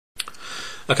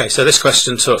Okay, so this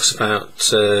question talks about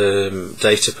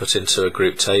data put into a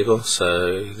group table.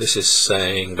 So this is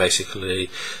saying basically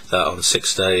that on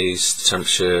 6 days the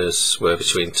temperatures were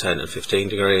between 10 and 15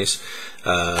 degrees,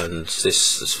 and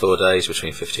this is 4 days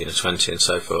between 15 and 20, and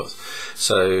so forth.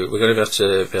 So we're going to have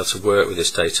to be able to work with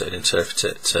this data and interpret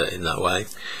it in that way.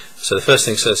 So the first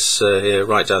thing says here,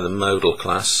 write down the modal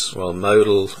class. Well,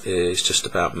 modal is just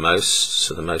about most,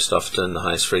 so the most often, the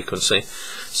highest frequency.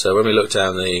 So when we look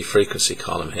down the frequency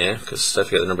column here, because don't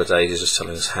forget the number of days is just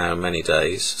telling us how many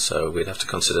days, so we'd have to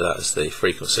consider that as the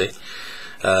frequency.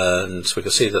 And we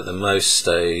can see that the most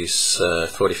days,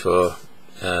 44,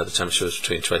 the temperature was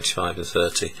between 25 and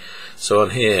 30. So on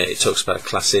here it talks about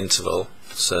class interval,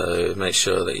 so make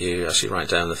sure that you actually write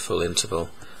down the full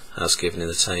interval as given in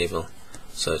the table.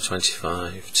 So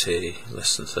 25 T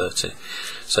less than 30.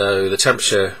 So the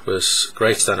temperature was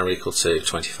greater than or equal to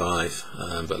 25,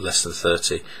 but less than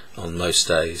 30 on most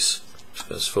days,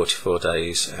 because 44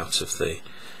 days out of the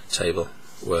table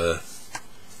were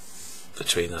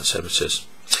between those temperatures.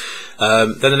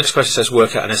 Then the next question says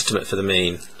work out an estimate for the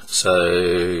mean.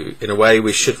 So in a way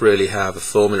we should really have a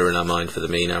formula in our mind for the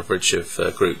mean average of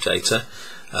group data,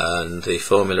 and the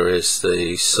formula is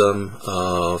the sum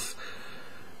of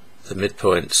the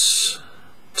midpoints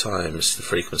times the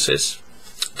frequencies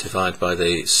divided by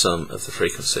the sum of the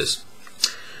frequencies.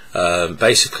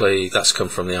 Basically that's come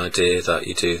from the idea that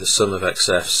you do the sum of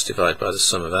xf's divided by the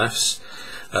sum of f's.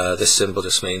 This symbol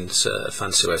just means a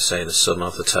fancy way of saying the sum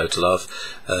of the total of.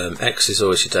 X is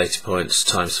always your data points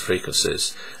times the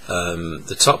frequencies.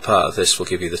 The top part of this will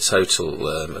give you the total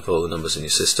of all the numbers in your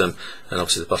system, and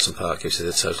obviously the bottom part gives you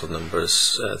the total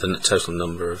numbers, the total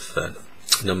number of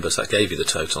numbers that gave you the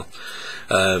total,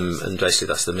 and basically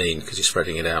that's the mean because you're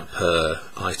spreading it out per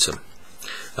item.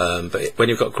 But when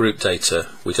you've got group data,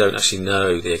 we don't actually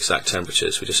know the exact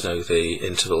temperatures, we just know the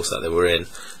intervals that they were in,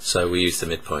 so we use the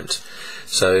midpoint.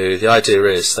 So the idea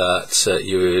is that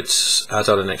you would add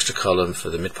on an extra column for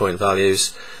the midpoint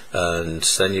values, and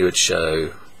then you would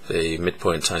show the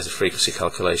midpoint times the frequency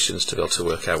calculations to be able to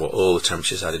work out what all the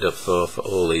temperatures added up for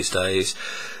all these days.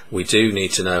 We do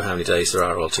need to know how many days there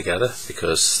are altogether,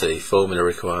 because the formula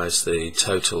requires the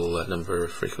total number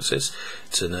of frequencies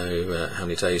to know how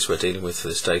many days we're dealing with for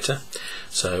this data.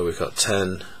 So we've got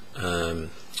 10,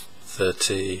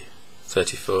 30,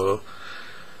 34,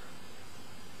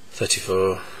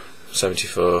 34,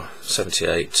 74,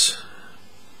 78,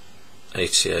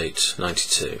 88,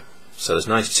 92. So there's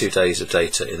 92 days of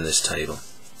data in this table.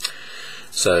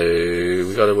 So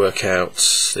we've got to work out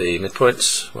the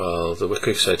midpoints. Well, the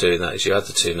quickest way of doing that is you add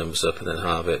the two numbers up and then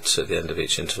halve it at the end of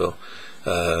each interval.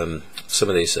 Some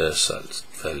of these are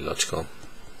fairly logical.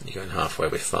 You're going halfway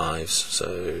with fives,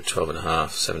 so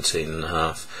 12.5,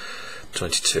 17.5,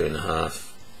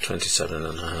 22.5,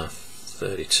 27.5,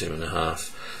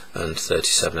 32.5, and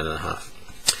 37.5.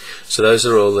 So those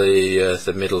are all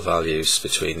the middle values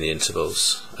between the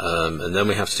intervals, and then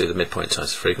we have to do the midpoint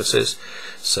times the frequencies.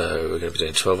 So we're going to be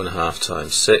doing 12.5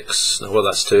 times 6. Now what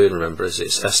that's doing, remember, is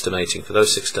it's estimating for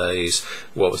those 6 days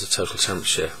what was the total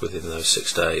temperature within those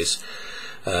 6 days.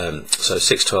 So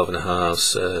 6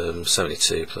 12.5s,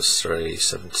 72 plus 3,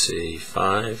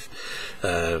 75,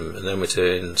 and then we're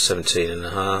doing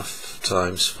 17.5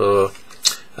 times 4.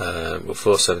 Well,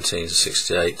 4 17s are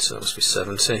 68, so that must be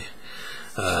 70.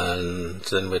 And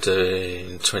then we're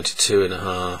doing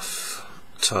 22.5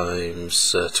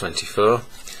 times 24.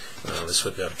 Well, this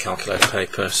would be on a calculator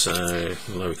paper, so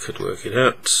we could work it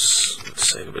out. Let's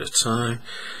save a bit of time.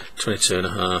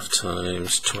 22.5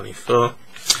 times 24,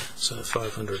 so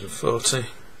 540.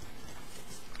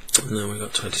 And then we've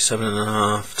got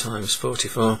 27.5 times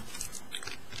 44,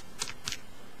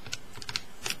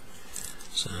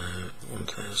 so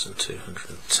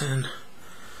 1,210.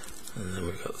 And then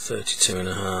we've got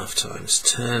 32.5 times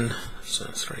 10, so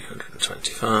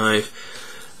 325,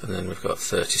 and then we've got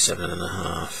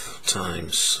 37.5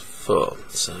 times 4,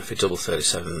 so if you double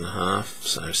 37.5,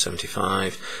 so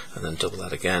 75, and then double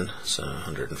that again, so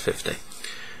 150.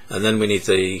 And then we need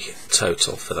the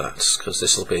total for that, because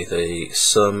this will be the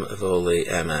sum of all the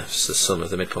MFs, the sum of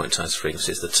the midpoint times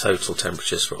frequencies, the total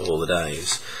temperatures for all the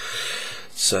days.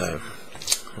 So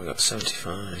we've got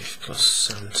 75 plus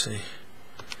 70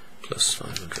 plus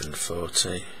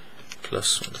 540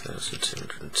 plus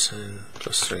 1,210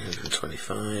 plus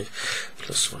 325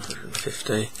 plus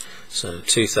 150, so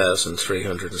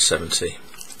 2,370.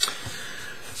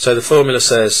 So the formula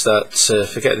says that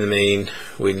for getting the mean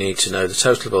we need to know the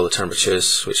total of all the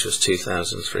temperatures, which was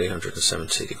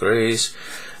 2,370 degrees,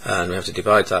 and we have to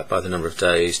divide that by the number of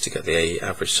days to get the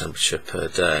average temperature per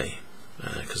day,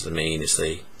 because the mean is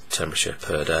the temperature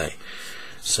per day.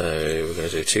 So we're going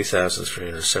to do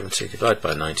 2370 divided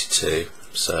by 92,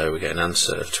 so we get an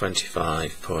answer of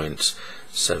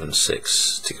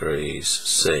 25.76 degrees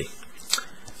C.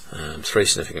 3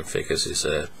 significant figures is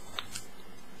a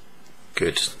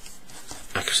good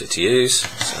accuracy to use,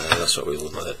 so that's what we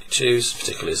will choose,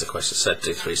 particularly as the question said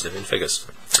do 3 significant figures.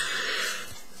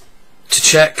 To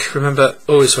check, remember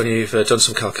always when you've done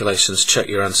some calculations, check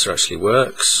your answer actually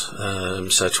works.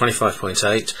 So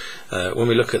 25.8, when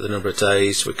we look at the number of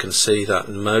days, we can see that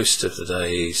most of the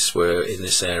days were in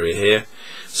this area here,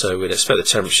 so we'd expect the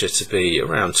temperature to be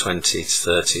around 20 to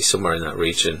 30, somewhere in that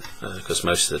region, because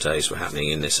most of the days were happening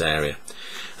in this area,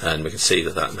 and we can see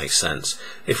that that makes sense.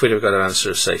 If we'd have got an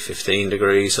answer of say 15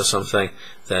 degrees or something,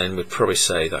 then we'd probably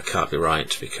say that can't be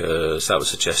right, because that would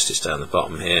suggest it's down the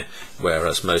bottom here,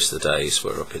 whereas most of the days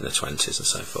were up in the 20s and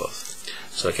so forth.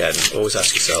 So again, always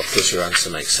ask yourself, does your answer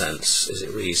make sense? Is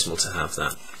it reasonable to have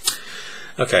that?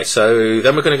 Okay, so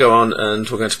then we're going to go on and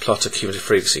we're going to plot a cumulative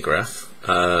frequency graph,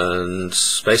 and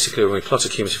basically when we plot a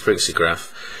cumulative frequency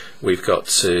graph, we've got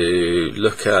to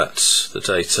look at the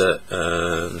data,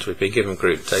 and we've been given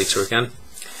group data again,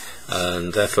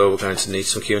 and therefore we're going to need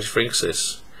some cumulative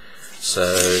frequencies. So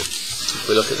if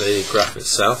we look at the graph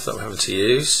itself that we're having to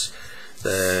use,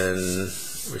 then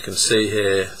we can see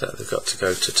here that they've got to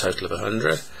go to a total of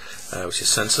 100, which is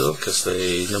sensible because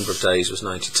the number of days was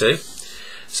 92.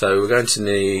 So we're going to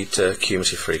need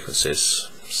cumulative frequencies.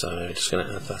 So I'm just going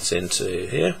to add that into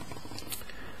here,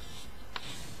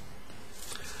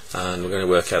 and we're going to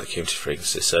work out the cumulative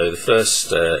frequency. So the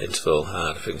first interval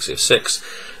had a frequency of 6.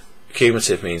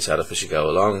 Cumulative means add up as you go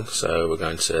along, so we're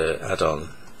going to add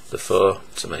on the 4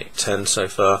 to make 10 so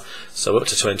far. So up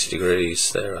to 20 degrees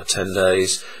there are 10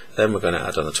 days, then we're going to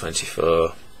add on the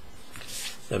 24,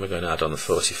 then we're going to add on the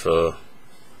 44,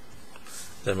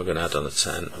 then we're going to add on the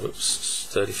 10. Oops,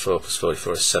 34 plus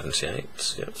 44 is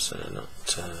 78, yep, so not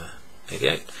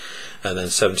 88, and then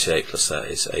 78 plus that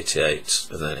is 88,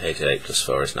 and then 88 plus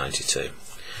 4 is 92.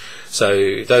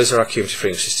 So those are our cumulative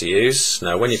frequencies to use.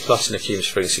 Now when you're plotting a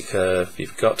cumulative frequency curve,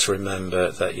 you've got to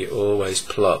remember that you always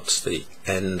plot the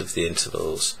end of the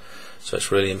intervals. So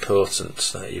it's really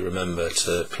important that you remember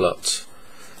to plot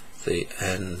the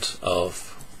end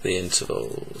of the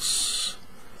intervals.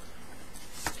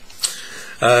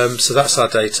 So that's our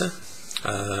data.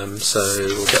 So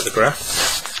we'll get the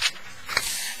graph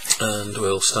and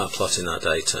we'll start plotting that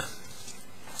data.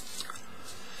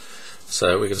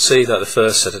 So we can see that the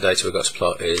first set of data we've got to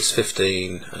plot is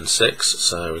 15 and 6,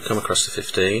 so we come across to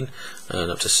 15 and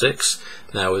up to 6.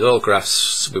 Now with all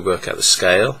graphs we work out the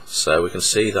scale, so we can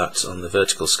see that on the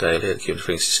vertical scale here, the cumulative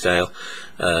frequency scale,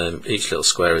 each little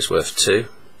square is worth 2,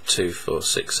 2, 4,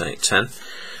 6, 8, 10.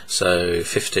 So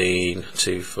 15,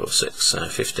 2, 4, 6, so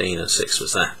 15 and 6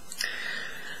 was there.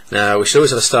 Now we should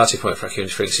always have a starting point for our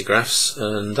cumulative frequency graphs,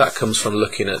 and that comes from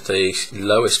looking at the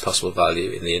lowest possible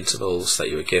value in the intervals that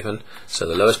you were given. So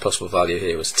the lowest possible value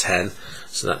here was 10,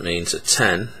 so that means at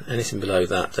 10, anything below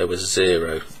that there was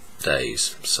 0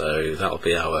 days. So that will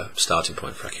be our starting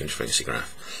point for our cumulative frequency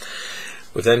graph.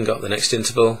 We've then got the next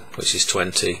interval, which is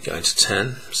 20 going to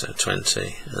 10, so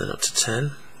 20 and then up to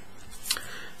 10.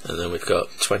 And then we've got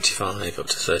 25 up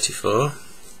to 34.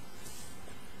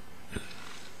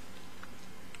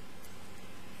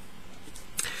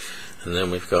 And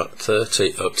then we've got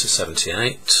 30 up to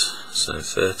 78, so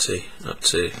 30 up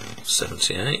to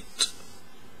 78.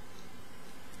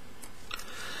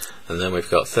 And then we've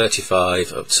got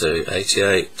 35 up to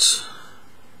 88.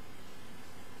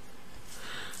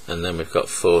 And then we've got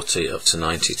 40 up to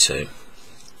 92.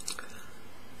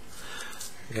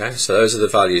 Okay, so those are the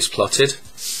values plotted.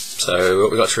 So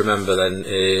what we've got to remember then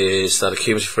is that a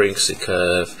cumulative frequency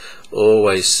curve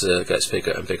always gets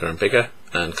bigger and bigger and bigger,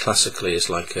 and classically is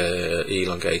like a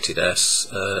elongated S,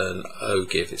 an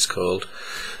O-give it's called,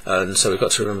 and so we've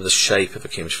got to remember the shape of a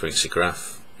cumulative frequency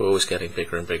graph. We're always getting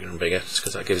bigger and bigger and bigger,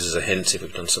 because that gives us a hint if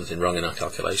we've done something wrong in our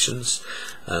calculations.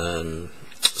 And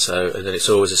then it's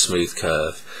always a smooth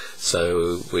curve,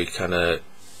 so we kind of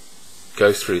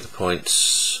go through the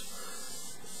points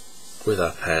with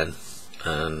our pen,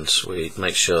 and we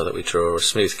make sure that we draw a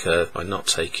smooth curve by not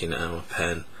taking our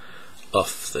pen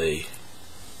off the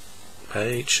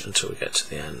page until we get to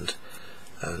the end,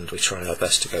 and we try our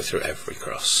best to go through every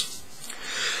cross.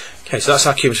 Okay, so that's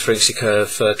our cumulative frequency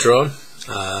curve drawn,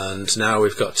 and now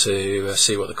we've got to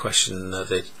see what the question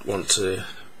they want to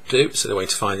do. So they want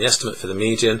to find the estimate for the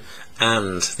median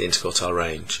and the interquartile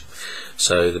range.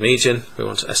 So the median, we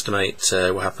want to estimate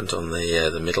what happened on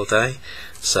the middle day.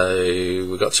 So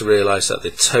we've got to realise that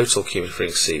the total cumulative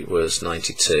frequency was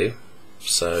 92.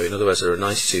 So in other words, there are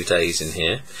 92 days in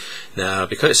here. Now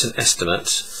because it's an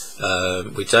estimate,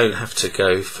 We don't have to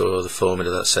go for the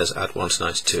formula that says add 1 to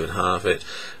 92 and halve it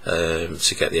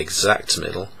to get the exact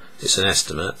middle. It's an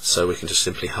estimate, so we can just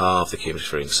simply halve the cumulative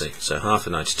frequency. So half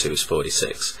of 92 is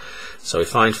 46. So we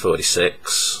find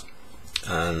 46,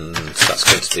 and that's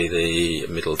going to be the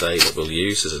middle day that we'll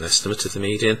use as an estimate of the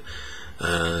median.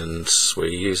 And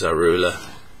we use our ruler,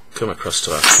 come across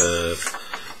to our curve,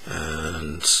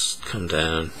 and come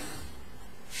down,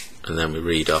 and then we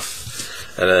read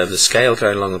off. The scale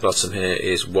going along the bottom here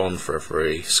is 1 for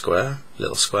every square,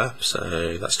 little square,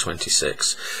 so that's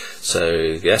 26.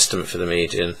 So the estimate for the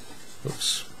median,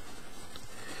 oops,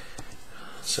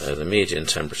 so the median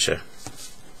temperature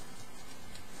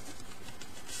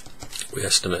we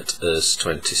estimate as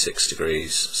 26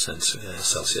 degrees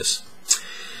Celsius.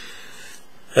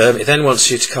 It then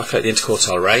wants you to calculate the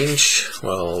interquartile range.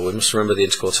 Well, we must remember the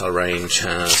interquartile range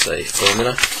has a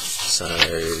formula. So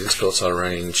the interquartile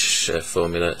range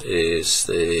formula is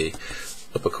the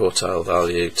upper quartile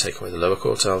value take away the lower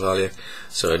quartile value.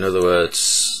 So in other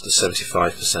words, the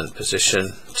 75%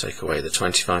 position take away the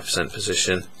 25%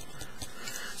 position.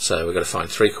 So we've got to find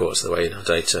 3/4 of the way in our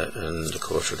data and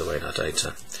 1/4 of the way in our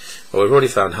data. Well, we've already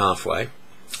found halfway.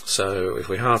 So if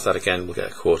we halve that again, we'll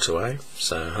get 1/4 way.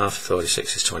 So half of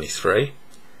 46 is 23.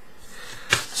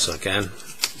 So again,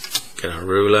 get our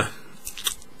ruler,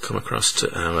 come across to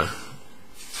our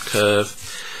curve,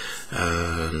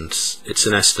 and it's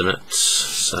an estimate.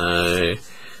 So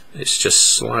it's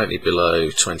just slightly below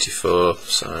 24.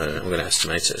 So I'm going to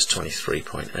estimate it as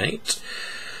 23.8.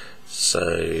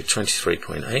 So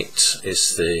 23.8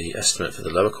 is the estimate for the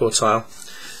lower quartile.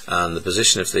 And the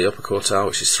position of the upper quartile,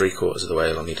 which is 3/4 of the way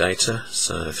along your data.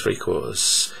 So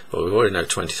 3/4, well, we already know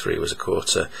 23 was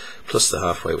 1/4, plus the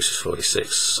halfway, which is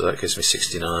 46, so that gives me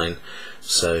 69.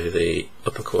 So the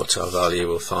upper quartile value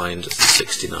we'll find at the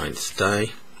 69th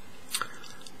day.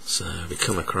 So we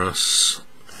come across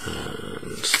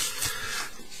and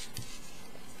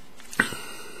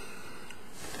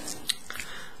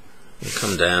we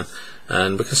come down,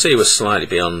 and we can see we're slightly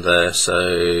beyond there,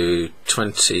 so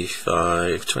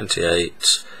 25,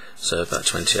 28, so about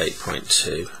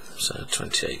 28.2, so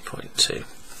 28.2.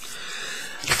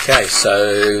 Okay,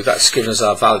 so that's given us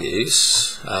our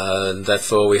values, and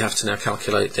therefore we have to now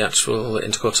calculate the actual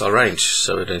interquartile range.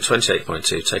 So we're doing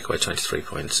 28.2 take away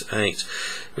 23.8,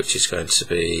 which is going to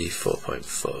be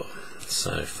 4.4,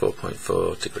 so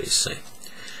 4.4 degrees C.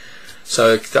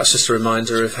 So that's just a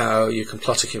reminder of how you can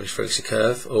plot a cumulative frequency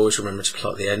curve. Always remember to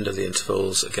plot the end of the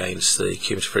intervals against the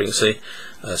cumulative frequency.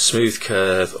 A smooth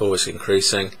curve, always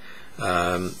increasing.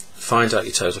 Find out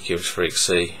your total cumulative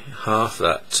frequency, half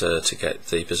that to get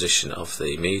the position of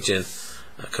the median.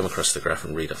 Come across the graph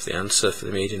and read off the answer for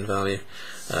the median value.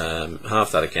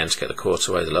 Half that again to get the 1/4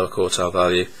 way, the lower quartile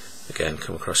value. Again,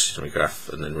 come across the graph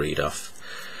and then read off.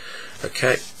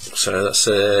 Okay, so that's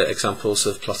examples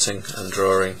of plotting and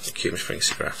drawing cumulative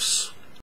frequency graphs.